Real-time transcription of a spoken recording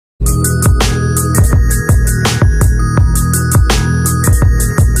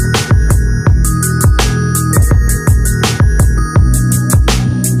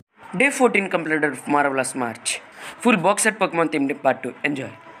Day-14 completed Marvelous March. Full box set Pokemon themed Part 2. Enjoy.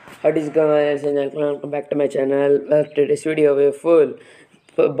 What is going on? Welcome back to my channel. Today's video we have full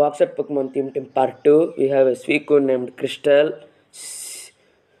box set Pokemon themed in Part 2. We have a Suicune named Crystal,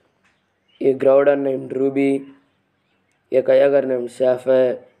 a Groudon named Ruby, a Kyogre named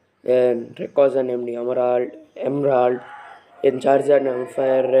Sapphire, and Rayquaza named Emerald, a Charizard named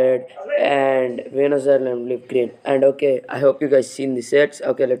Fire Red, and Venusaur named Leaf Green. And okay, I hope you guys seen the sets.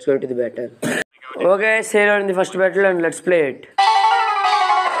 Okay, let's go into the battle. Okay, say in the first battle and let's play it.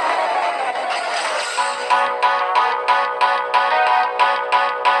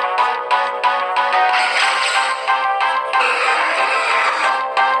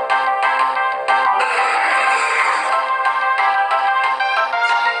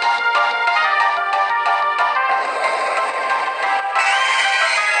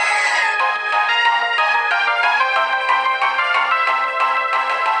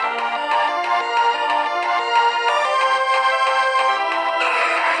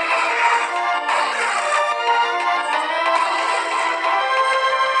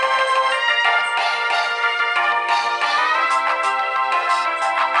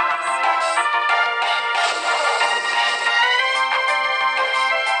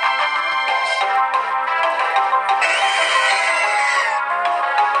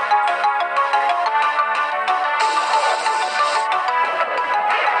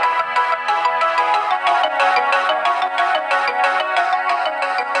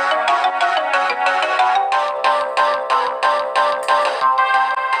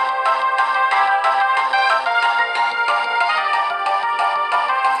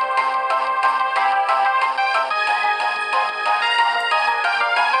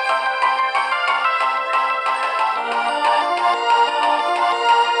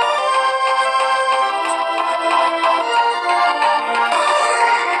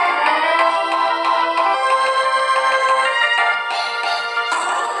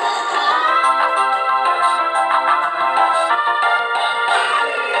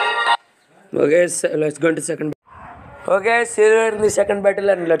 Okay, so let's go into second. Okay, see you in the second battle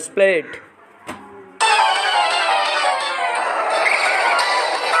and let's play it.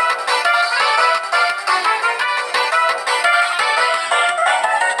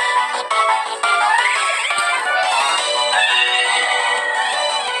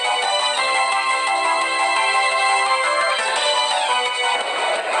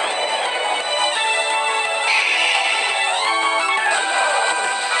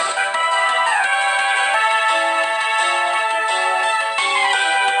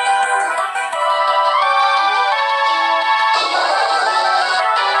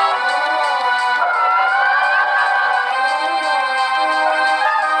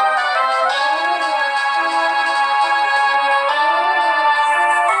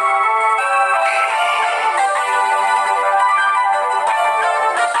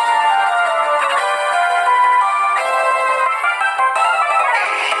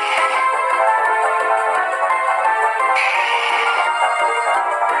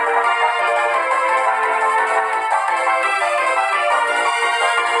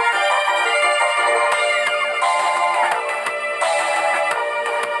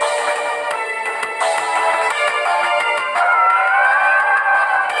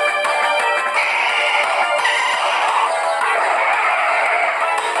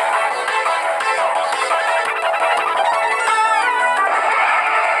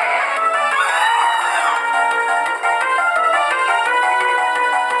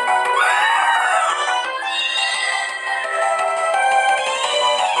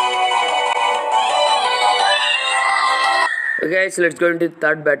 Okay, so let's go into the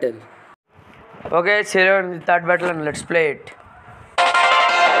third battle. Okay, see you in the third battle and let's play it.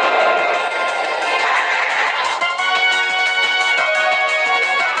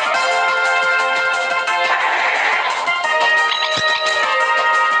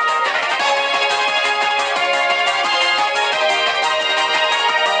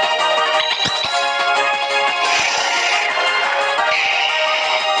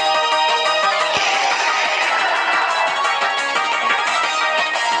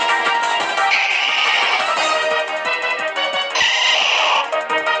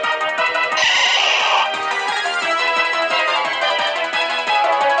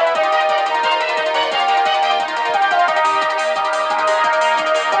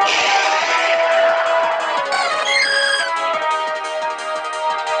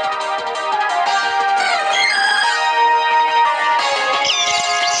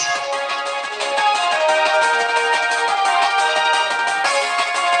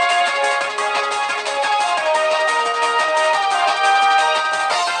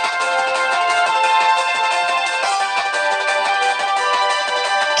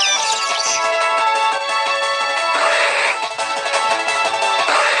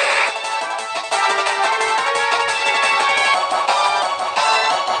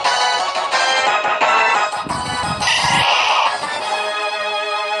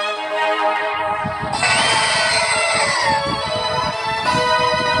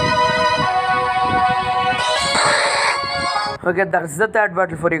 Okay, that's the third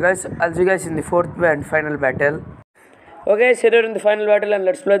battle for you guys. I'll see you guys in the fourth and final battle. Okay, so here in the final battle, and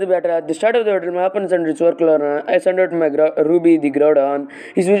let's play the battle. At the start of the battle, my opponent sent his work Lorna. I sent out my Ruby the Groudon.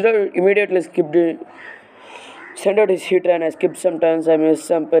 His wizard immediately sent out his hit and I skipped some turns. I missed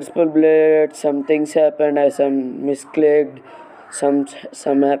some purple blade. Some things happened. I misclicked. Some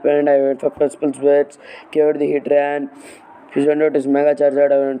happened. I went for purple sweats. Cured the hit ran. He sent out his Mega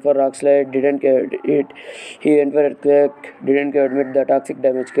Charizard. I went for Rock Slide. Didn't care it. He went for Earthquake. Didn't care admit the toxic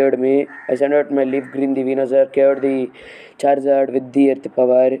damage. Cured me. I sent out my Leaf Green the Venusaur. Cured the Charizard with the Earth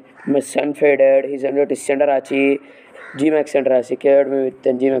power. My Sun faded. He sent out his Cenderachi. G-Max Cenderachi cured me with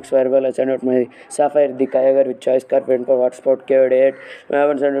the G-Max Fireball. I sent out my Sapphire the Kyogre with Choice Scarf. Went for Water Spout. Cured it. I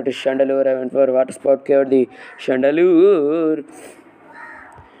haven't sent out his Chandelure. I went for Water Spout. Cured the Chandelure.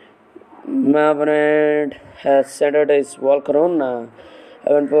 My opponent has sent out his Volcarona.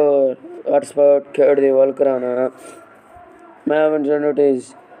 I went for Water Spout. Cured the Volcarona. My opponent sent out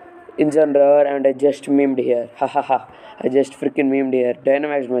his Incineroar and I just memed here. Ha ha ha. I just freaking memed here.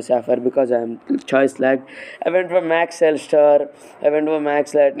 Dynamaxed my Sapphire because I'm choice lagged. I went for Max Cellstar. I went for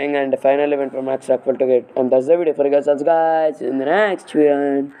Max Lightning and finally went for Max Rockwell to get. And that's the video for you guys. That's guys in the next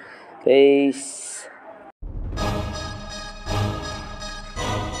one. Peace.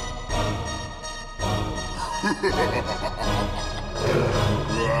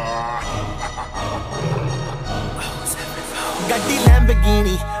 ਗੱਡੀ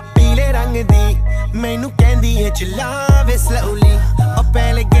ਲੈਂਬਗੀਨੀ ਪੀਲੇ ਰੰਗ ਦੀ ਮੈਨੂੰ ਕਹਿੰਦੀ ਏ ਚਲਾਵੇ slowly ਉਹ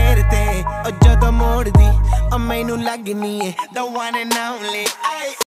ਪਹਿਲੇ ਗੇਰ ਤੇ ਉਹ ਜਦੋਂ ਮੋੜਦੀ ਉਹ ਮੈਨੂੰ ਲੱਗਨੀ ਏ the one and only